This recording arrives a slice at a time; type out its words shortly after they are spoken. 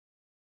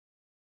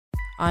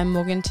I'm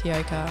Morgan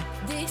Tioka.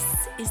 This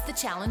is the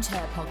Challenge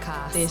Her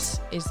podcast. This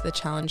is the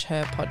Challenge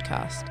Her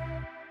podcast.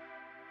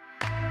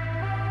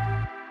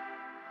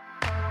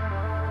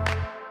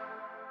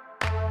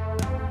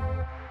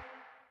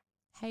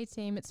 Hey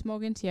team, it's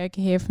Morgan Tioka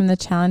here from the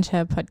Challenge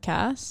Her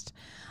podcast.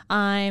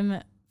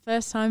 I'm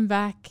first time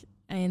back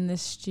in the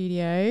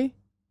studio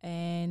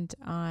and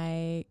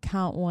I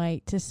can't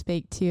wait to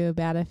speak to you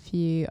about a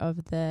few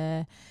of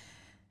the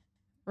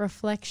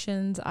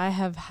reflections I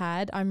have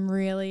had. I'm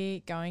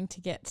really going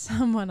to get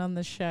someone on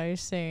the show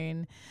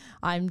soon.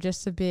 I'm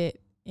just a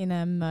bit in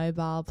a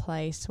mobile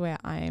place where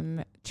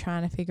I'm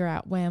trying to figure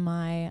out where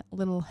my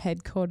little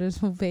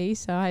headquarters will be,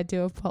 so I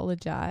do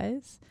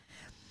apologize.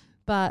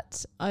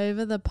 But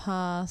over the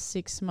past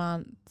 6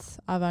 months,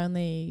 I've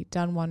only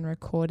done one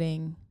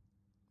recording,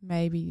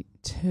 maybe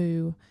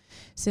two,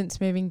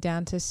 since moving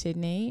down to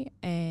Sydney,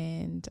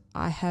 and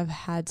I have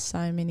had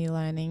so many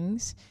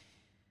learnings.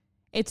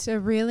 It's a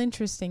real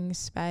interesting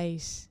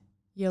space.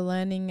 You're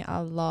learning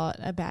a lot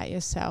about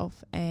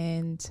yourself,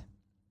 and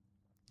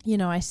you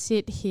know, I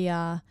sit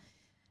here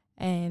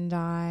and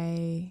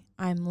I'm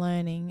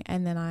learning,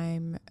 and then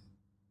I'm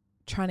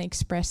trying to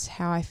express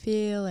how I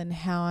feel and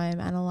how I'm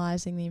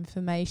analysing the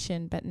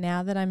information. But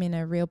now that I'm in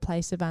a real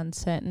place of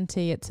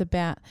uncertainty, it's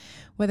about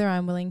whether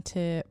I'm willing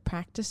to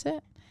practice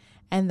it.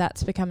 And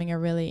that's becoming a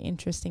really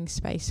interesting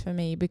space for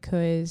me,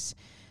 because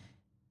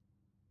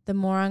the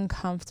more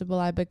uncomfortable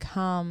I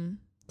become,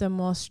 the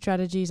more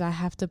strategies I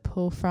have to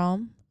pull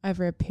from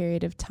over a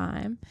period of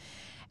time.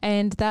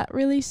 And that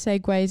really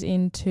segues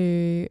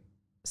into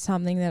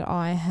something that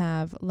I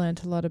have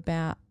learnt a lot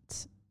about: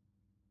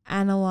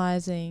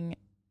 analysing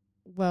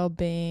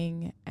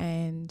well-being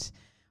and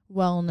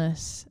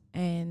wellness,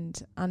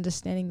 and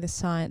understanding the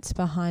science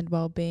behind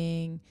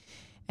well-being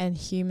and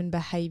human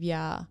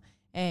behaviour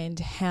and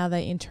how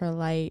they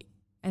interrelate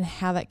and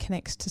how that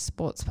connects to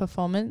sports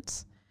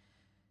performance.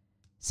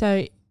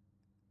 So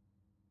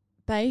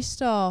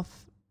based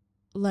off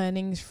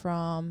learnings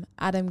from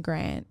Adam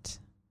Grant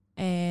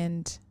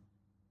and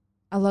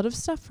a lot of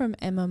stuff from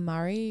Emma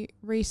Murray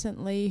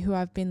recently, who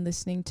I've been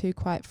listening to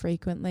quite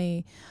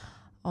frequently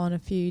on a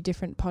few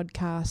different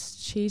podcasts.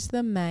 She's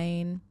the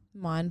main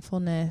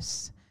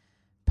mindfulness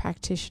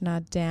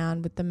practitioner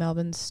down with the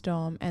Melbourne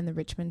Storm and the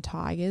Richmond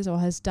Tigers, or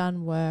has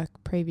done work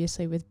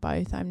previously with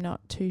both. I'm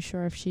not too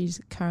sure if she's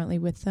currently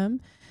with them.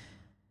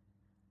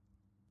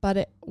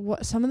 But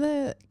some of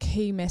the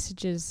key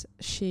messages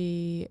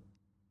she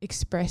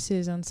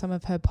expresses on some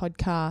of her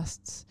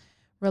podcasts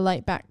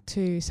relate back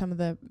to some of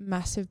the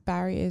massive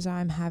barriers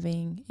I'm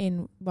having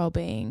in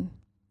well-being.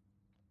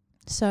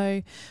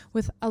 So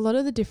with a lot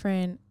of the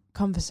different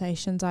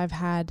conversations I've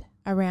had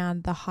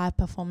around the high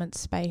performance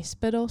space,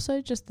 but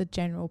also just the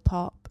general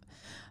pop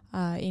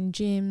in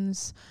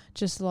gyms,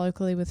 just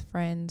locally with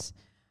friends,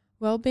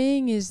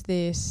 well-being is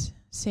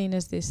seen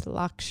as this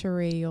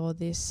luxury or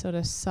this sort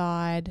of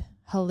side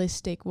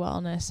holistic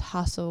wellness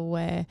hustle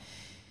where,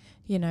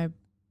 you know,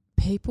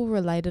 people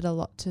relate it a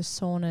lot to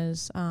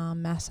saunas,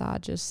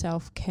 massages,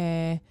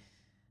 self-care,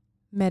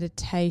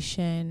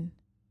 meditation,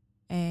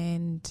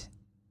 and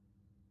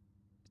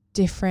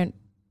different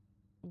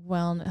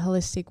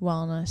holistic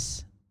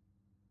wellness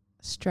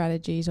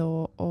strategies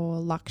or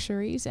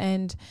luxuries.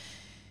 And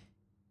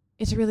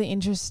it's really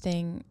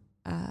interesting.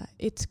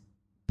 It's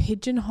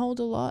pigeonholed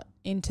a lot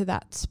into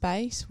that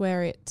space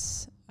where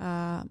it's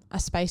a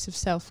space of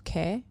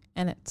self-care,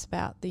 and it's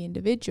about the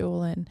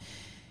individual and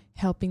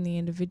helping the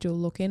individual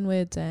look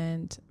inwards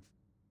and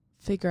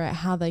figure out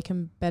how they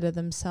can better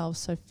themselves.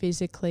 So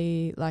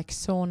physically, like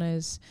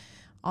saunas,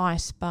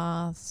 ice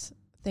baths,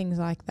 things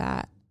like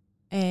that.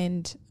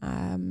 And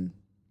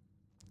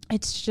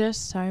it's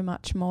just so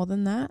much more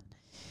than that.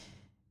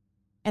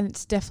 And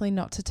it's definitely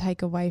not to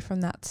take away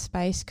from that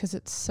space, because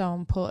it's so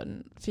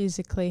important.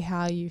 Physically,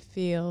 how you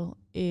feel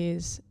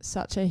is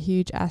such a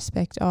huge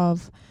aspect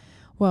of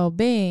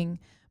well-being.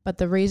 But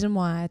the reason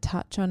why I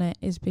touch on it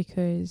is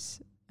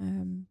because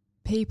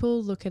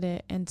people look at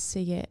it and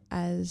see it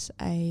as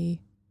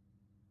a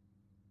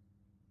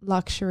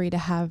luxury to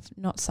have,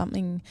 not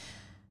something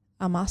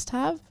a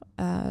must-have.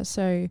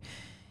 So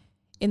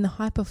in the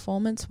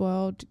high-performance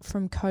world,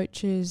 from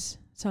coaches,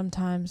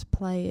 sometimes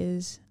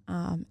players,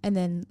 and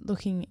then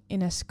looking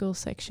in a school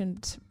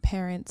section,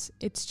 parents,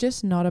 it's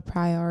just not a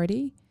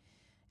priority.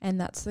 And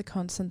that's the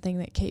constant thing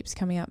that keeps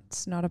coming up.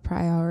 It's not a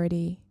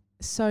priority.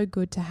 So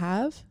good to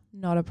have,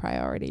 not a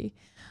priority.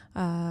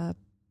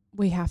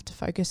 We have to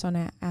focus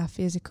on our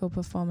physical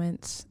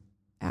performance,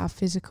 our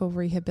physical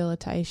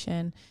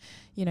rehabilitation,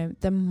 you know,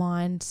 the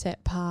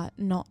mindset part,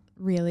 not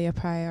really a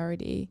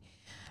priority.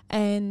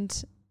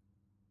 And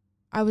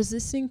I was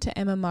listening to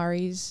Emma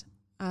Murray's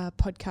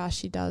podcast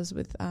she does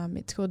with,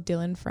 it's called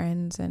Dylan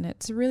Friends, and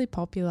it's really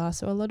popular,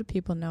 so a lot of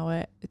people know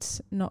it.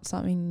 It's not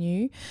something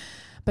new,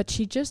 but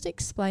she just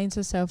explains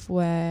herself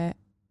where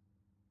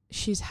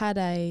she's had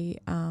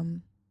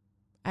an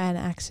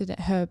accident.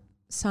 Her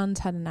son's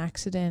had an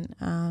accident,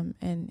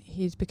 and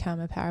he's become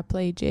a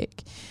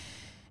paraplegic,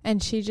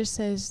 and she just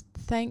says,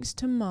 thanks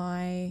to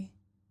my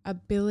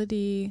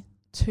ability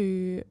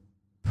to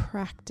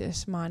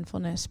practice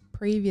mindfulness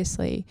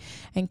previously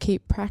and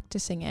keep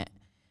practicing it,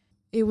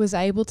 it was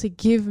able to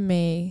give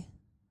me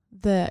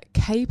the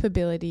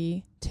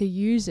capability to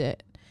use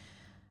it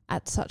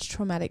at such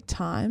traumatic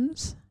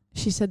times.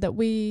 She said that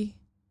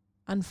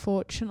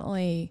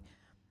unfortunately,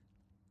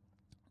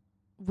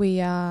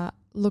 we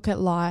look at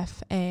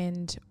life,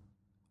 and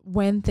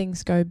when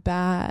things go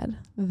bad,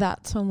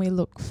 that's when we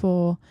look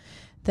for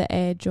the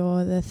edge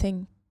or the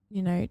thing,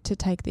 to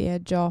take the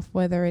edge off,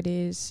 whether it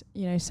is,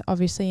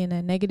 obviously in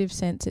a negative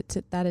sense, it's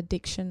at that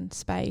addiction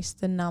space,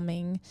 the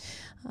numbing,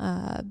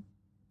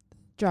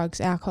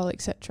 drugs, alcohol,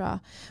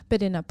 etc.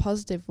 But in a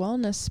positive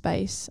wellness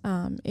space,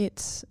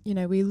 it's,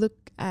 we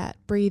look at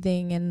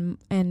breathing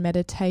and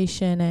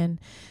meditation and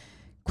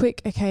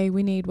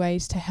we need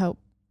ways to help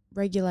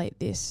regulate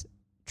this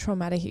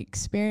traumatic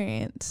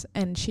experience.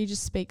 And she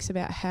just speaks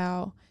about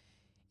how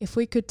if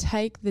we could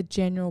take the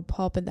general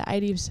pop and the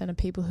 80% of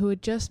people who are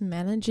just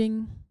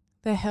managing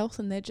their health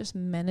and they're just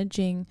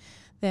managing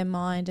their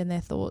mind and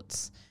their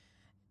thoughts,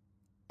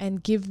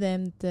 and give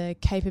them the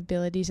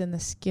capabilities and the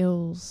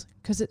skills,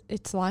 because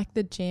it's like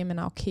the gym, and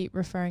I'll keep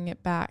referring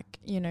it back,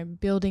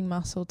 building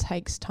muscle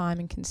takes time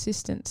and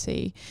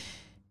consistency.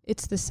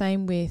 It's the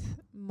same with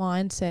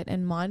mindset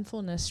and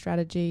mindfulness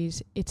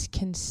strategies. It's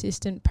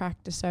consistent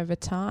practice over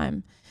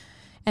time.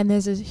 And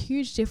there's a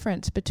huge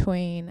difference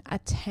between a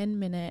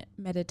 10-minute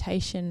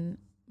meditation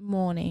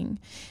morning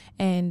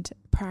and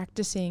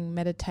practicing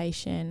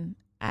meditation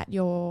at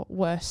your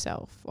worst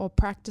self, or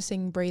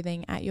practicing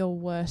breathing at your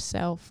worst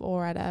self,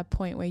 or at a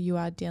point where you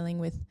are dealing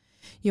with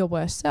your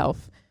worst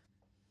self.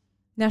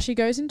 Now she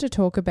goes into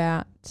talk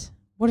about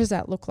what does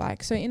that look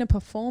like. So in a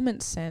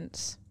performance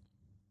sense,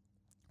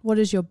 what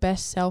does your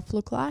best self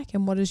look like,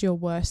 and what does your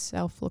worst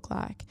self look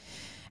like?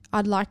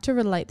 I'd like to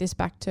relate this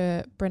back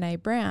to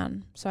Brené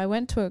Brown. So I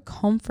went to a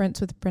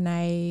conference with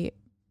Brené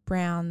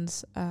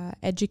Brown's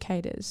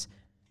educators,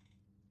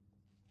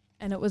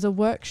 and it was a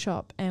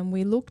workshop, and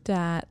we looked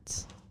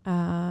at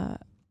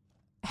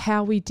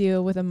how we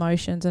deal with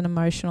emotions and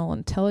emotional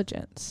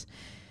intelligence.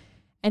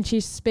 And she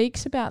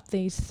speaks about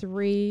these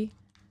 3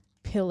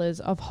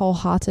 pillars of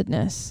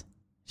wholeheartedness.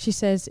 She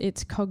says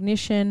it's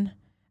cognition,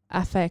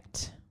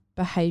 affect,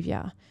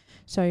 behavior.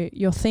 So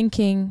you're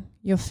thinking,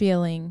 you're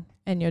feeling,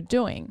 and you're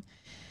doing.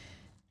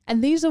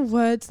 And these are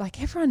words, like,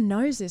 everyone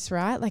knows this,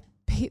 right? Like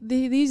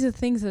these are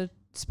things that are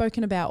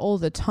spoken about all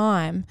the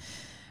time.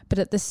 But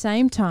at the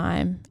same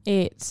time,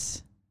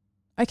 it's,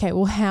 okay,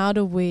 well,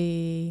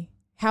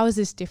 how is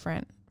this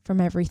different from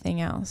everything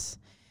else?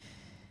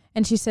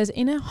 And she says,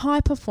 in a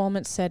high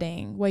performance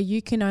setting where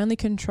you can only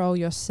control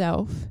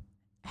yourself,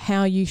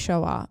 how you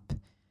show up,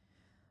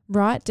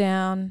 write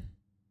down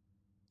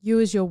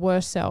you as your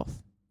worst self,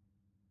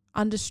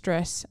 under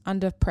stress,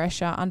 under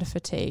pressure, under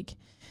fatigue,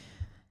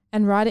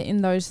 and write it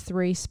in those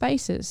 3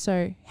 spaces.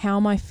 So how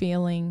am I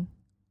feeling?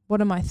 What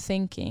am I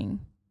thinking?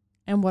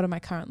 And what am I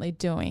currently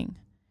doing?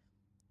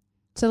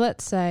 So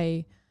let's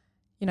say,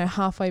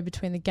 halfway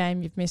between the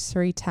game, you've missed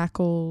 3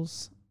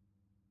 tackles,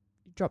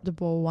 you dropped the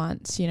ball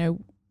once,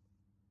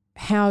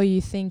 how are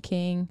you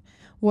thinking?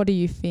 What are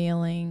you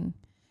feeling?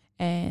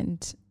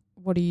 And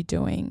what are you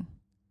doing?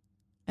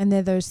 And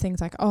they're those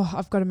things like, oh,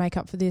 I've got to make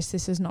up for this.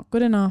 This is not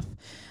good enough.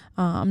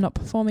 I'm not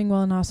performing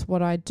well enough. So what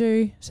do I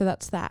do? So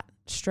that's that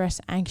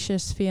stress,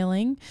 anxious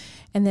feeling.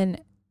 And then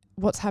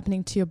what's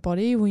happening to your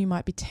body? Well, you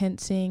might be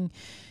tensing.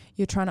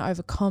 You're trying to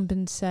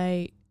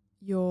overcompensate.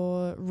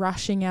 You're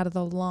rushing out of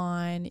the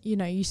line.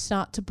 You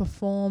start to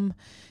perform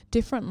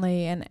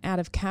differently and out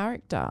of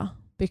character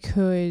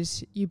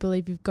because you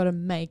believe you've got to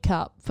make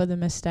up for the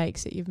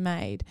mistakes that you've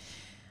made.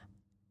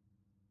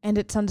 And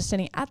it's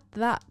understanding at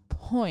that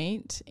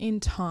point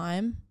in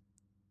time,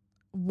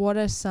 what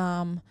are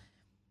some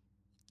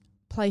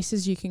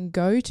places you can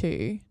go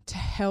to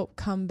help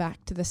come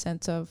back to the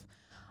sense of,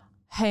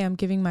 hey, I'm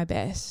giving my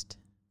best.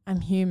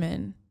 I'm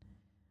human.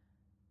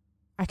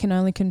 I can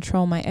only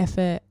control my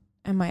effort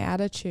and my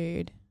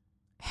attitude.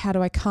 How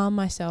do I calm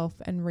myself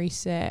and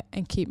reset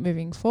and keep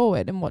moving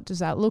forward? And what does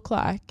that look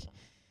like?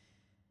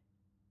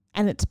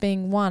 And it's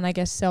being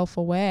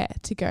self-aware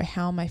to go,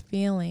 how am I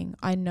feeling?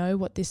 I know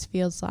what this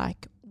feels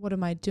like. What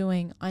am I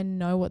doing? I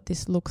know what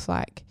this looks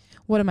like.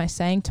 What am I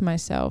saying to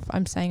myself?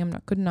 I'm saying I'm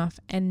not good enough,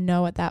 and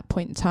know at that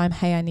point in time,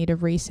 hey, I need a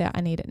reset.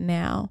 I need it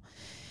now.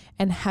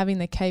 And having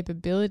the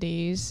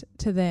capabilities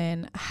to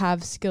then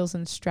have skills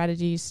and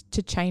strategies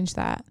to change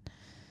that.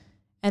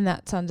 And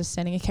that's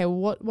understanding, okay,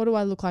 what do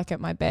I look like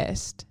at my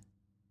best?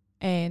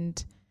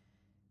 And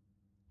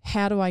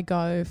how do I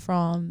go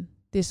from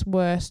this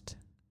worst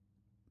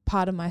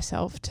part of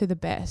myself to the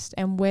best?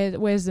 And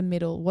where's the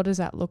middle? What does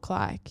that look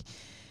like?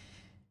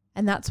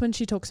 And that's when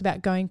she talks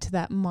about going to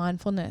that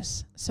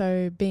mindfulness.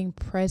 So being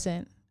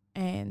present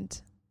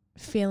and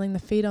feeling the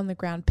feet on the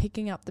ground,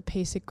 picking up the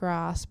piece of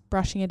grass,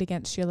 brushing it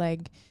against your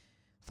leg,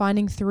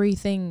 finding 3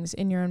 things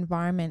in your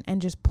environment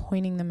and just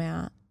pointing them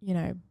out,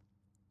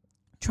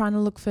 trying to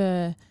look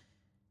for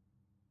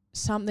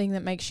something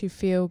that makes you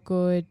feel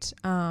good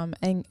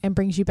and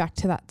brings you back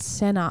to that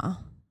center.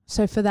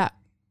 So for that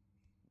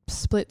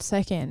split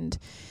second,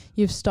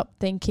 you've stopped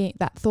thinking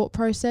that thought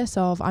process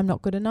of I'm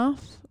not good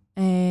enough,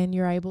 and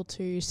you're able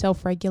to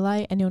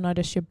self-regulate, and you'll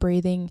notice your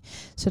breathing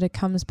sort of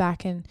comes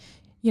back. And,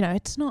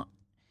 it's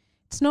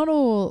not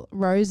all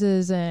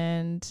roses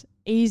and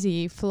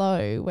easy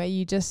flow where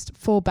you just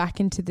fall back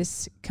into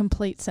this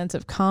complete sense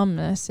of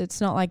calmness. It's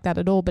not like that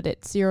at all, but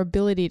it's your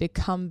ability to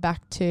come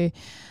back to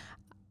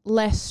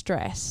less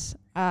stress,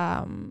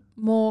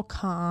 more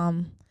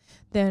calm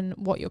than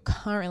what you're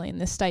currently in,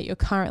 the state you're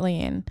currently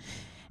in,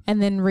 and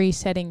then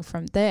resetting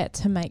from there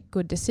to make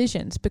good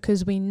decisions.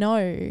 Because we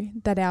know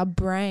that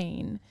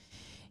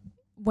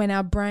when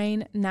our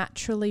brain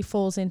naturally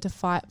falls into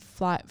fight,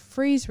 flight,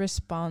 freeze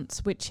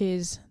response, which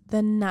is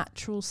the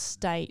natural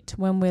state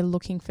when we're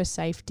looking for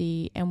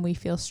safety and we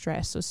feel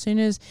stress. So as soon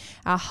as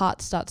our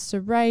heart starts to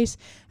race,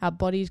 our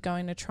body's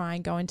going to try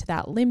and go into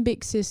that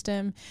limbic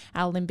system.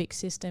 Our limbic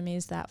system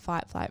is that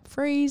fight, flight,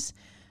 freeze.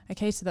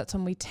 Okay, so that's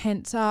when we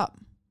tense up.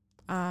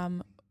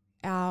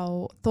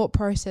 Our thought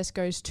process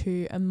goes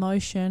to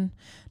emotion,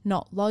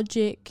 not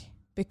logic,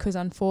 because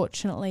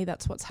unfortunately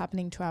that's what's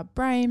happening to our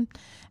brain,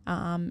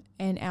 and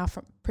our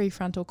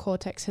prefrontal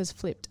cortex has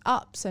flipped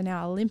up. So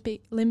now our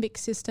limbic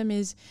system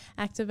is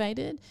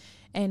activated,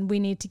 and we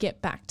need to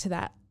get back to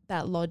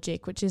that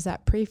logic, which is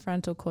that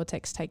prefrontal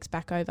cortex takes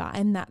back over,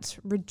 and that's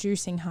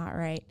reducing heart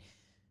rate,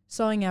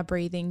 slowing our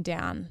breathing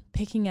down,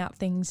 picking out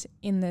things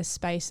in the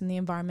space and the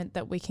environment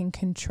that we can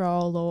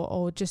control,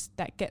 or just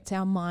that gets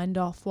our mind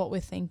off what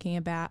we're thinking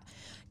about,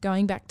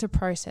 going back to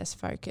process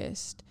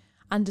focused,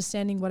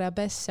 understanding what our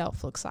best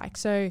self looks like.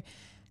 So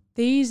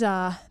this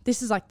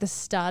is like the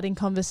starting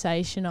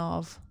conversation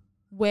of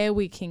where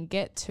we can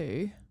get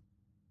to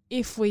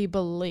if we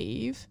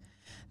believe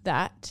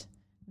that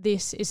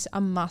this is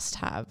a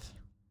must-have.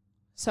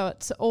 So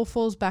it all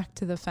falls back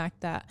to the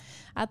fact that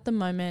at the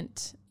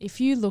moment, if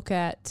you look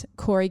at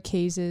Corey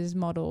Keyes'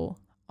 model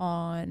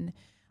on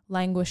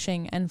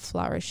languishing and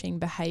flourishing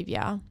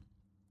behavior,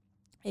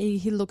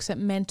 he looks at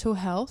mental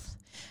health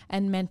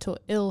and mental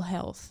ill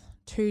health,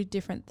 two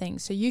different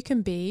things. So you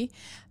can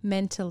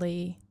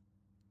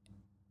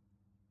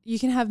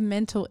have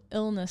mental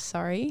illness,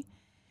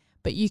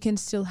 but you can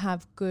still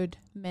have good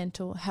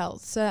mental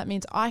health. So that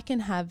means I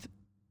can have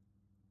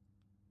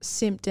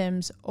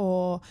symptoms,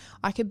 or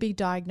I could be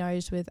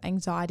diagnosed with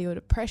anxiety or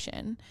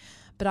depression,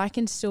 but I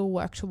can still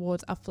work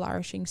towards a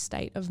flourishing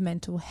state of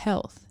mental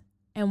health.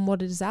 And what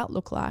does that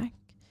look like?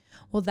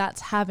 Well,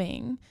 that's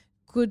having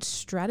good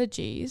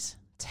strategies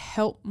to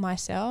help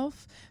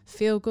myself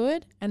feel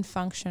good and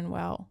function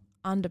well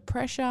under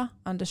pressure,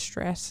 under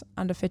stress,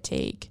 under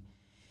fatigue.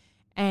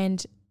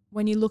 And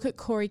when you look at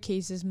Corey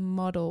Keyes'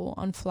 model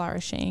on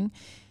flourishing,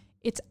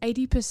 it's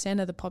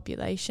 80% of the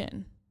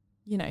population,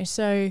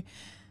 so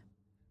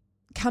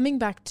coming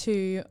back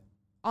to,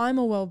 I'm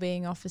a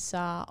wellbeing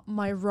officer.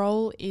 My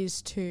role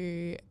is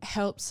to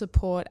help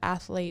support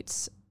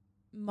athletes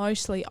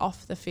mostly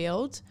off the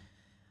field,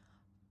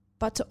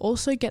 but to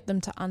also get them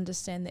to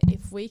understand that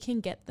if we can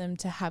get them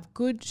to have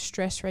good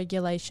stress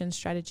regulation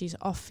strategies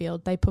off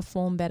field, they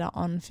perform better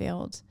on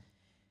field.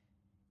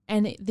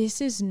 And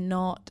this is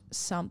not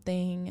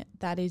something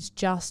that is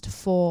just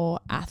for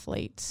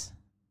athletes.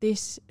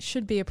 This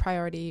should be a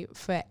priority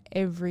for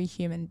every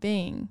human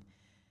being,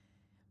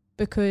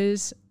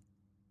 because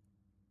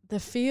the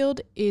field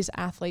is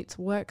athletes'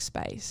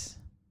 workspace.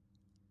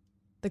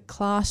 The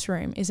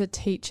classroom is a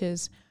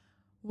teacher's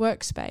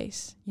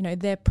workspace.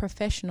 They're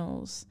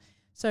professionals.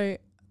 So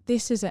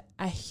this is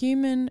a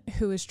human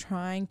who is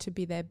trying to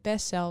be their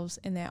best selves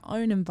in their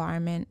own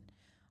environment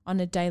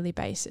on a daily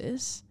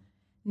basis,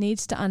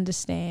 needs to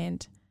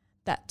understand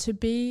that to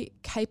be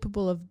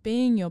capable of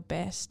being your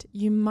best,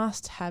 you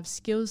must have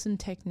skills and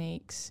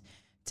techniques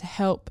to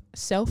help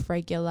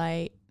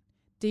self-regulate,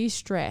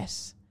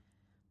 de-stress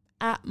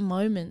at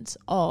moments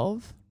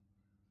of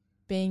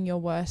being your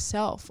worst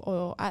self,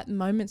 or at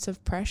moments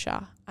of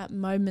pressure, at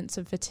moments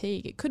of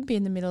fatigue. It could be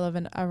in the middle of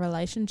a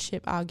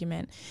relationship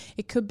argument.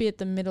 It could be at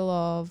the middle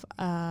of,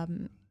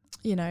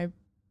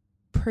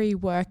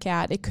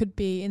 pre-workout. It could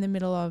be in the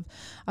middle of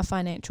a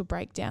financial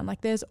breakdown. Like,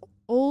 there's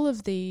all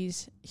of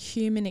these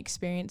human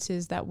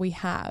experiences that we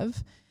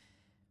have,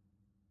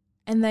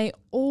 and they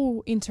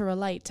all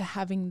interrelate to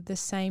having the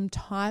same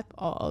type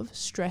of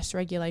stress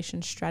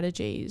regulation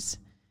strategies.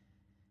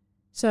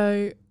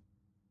 So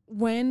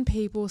when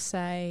people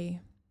say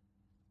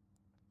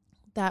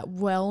that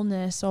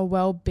wellness or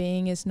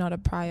well-being is not a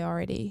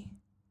priority,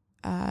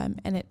 and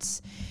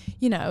it's,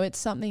 it's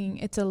something,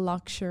 it's a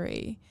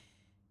luxury,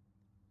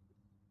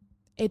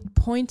 it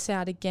points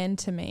out again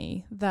to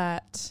me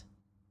that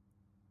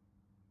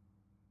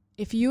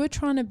if you are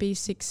trying to be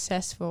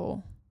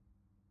successful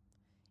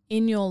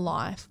in your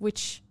life,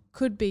 which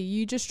could be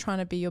you just trying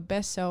to be your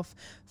best self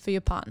for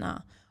your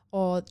partner,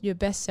 or your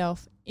best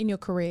self in your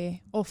career,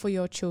 or for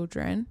your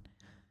children,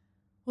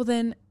 well,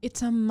 then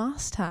it's a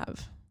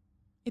must-have.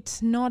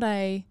 It's not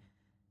a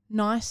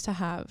nice to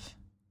have.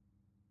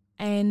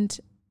 And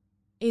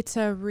it's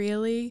a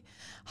really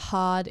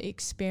hard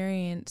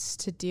experience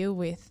to deal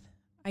with,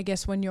 I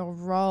guess, when your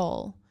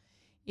role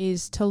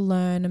is to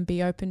learn and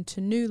be open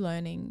to new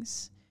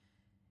learnings.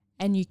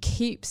 And you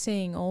keep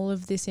seeing all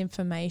of this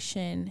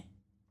information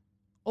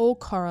all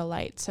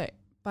correlate. So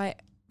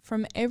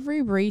from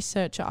every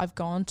researcher I've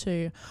gone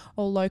to,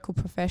 or local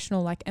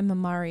professional like Emma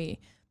Murray,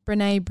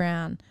 Brene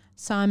Brown,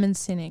 Simon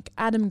Sinek,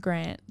 Adam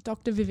Grant,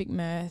 Dr. Vivek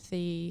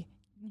Murthy,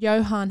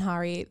 Johan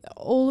Hari,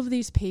 all of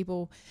these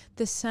people,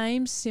 the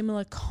same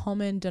similar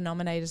common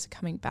denominators are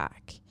coming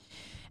back.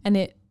 And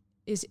it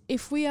is,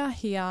 if we are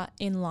here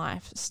in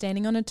life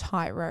standing on a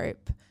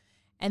tightrope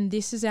and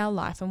this is our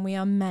life and we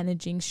are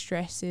managing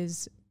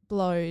stresses,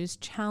 blows,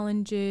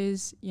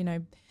 challenges,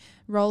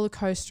 roller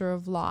coaster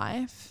of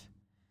life,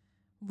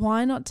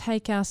 why not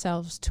take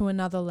ourselves to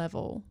another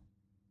level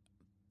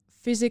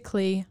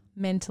physically,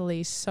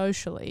 mentally,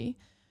 socially,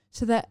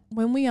 so that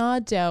when we are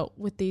dealt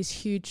with these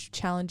huge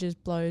challenges,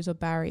 blows or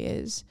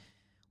barriers,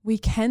 we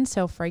can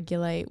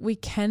self-regulate, we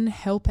can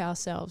help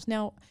ourselves.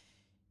 Now,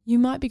 you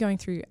might be going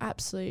through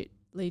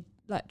absolutely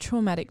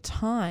traumatic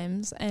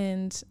times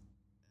and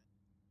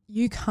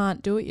you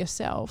can't do it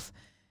yourself,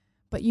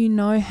 but you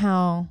know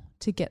how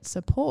to get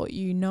support.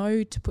 You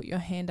know to put your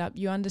hand up.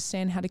 You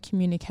understand how to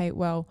communicate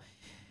well.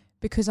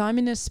 Because I'm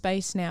in a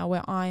space now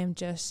where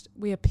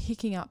we are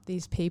picking up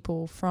these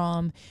people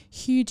from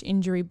huge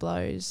injury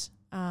blows,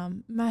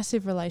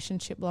 massive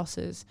relationship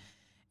losses,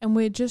 and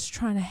we're just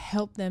trying to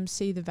help them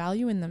see the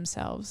value in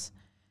themselves.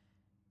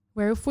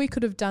 Where if we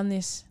could have done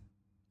this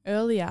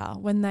earlier,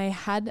 when they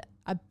had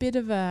a bit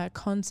of a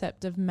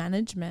concept of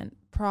management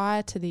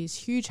prior to these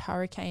huge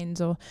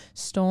hurricanes or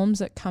storms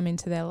that come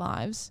into their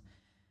lives,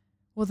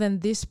 well, then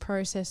this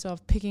process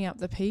of picking up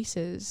the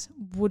pieces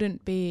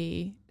wouldn't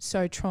be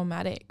so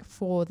traumatic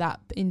for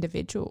that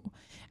individual.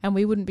 And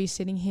we wouldn't be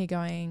sitting here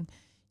going,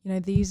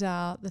 these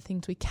are the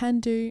things we can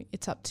do.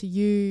 It's up to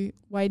you,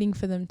 waiting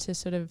for them to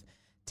sort of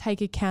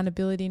take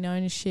accountability and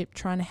ownership,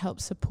 trying to help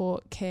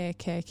support,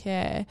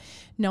 care,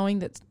 knowing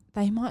that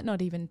they might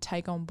not even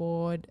take on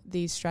board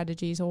these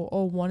strategies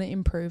or want to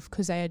improve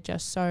because they are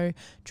just so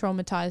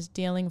traumatized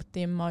dealing with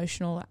the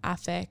emotional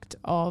affect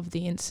of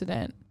the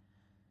incident.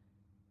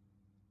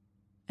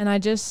 And I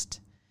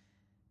just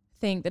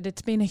think that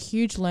it's been a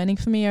huge learning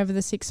for me over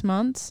the 6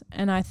 months,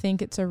 and I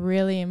think it's a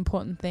really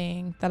important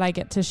thing that I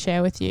get to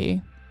share with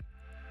you.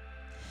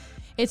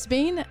 It's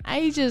been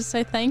ages,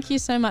 so thank you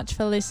so much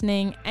for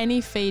listening.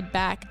 Any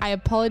feedback, I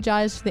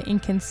apologize for the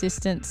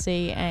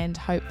inconsistency, and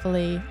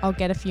hopefully I'll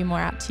get a few more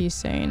out to you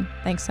soon.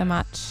 Thanks so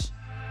much.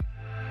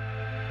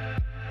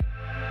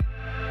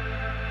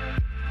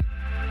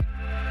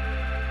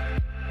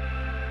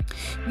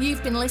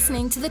 You've been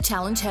listening to the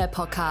Challenge Her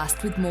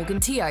podcast with Morgan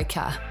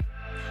Tioka.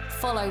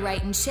 Follow,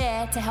 rate and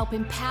share to help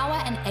empower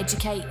and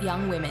educate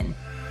young women.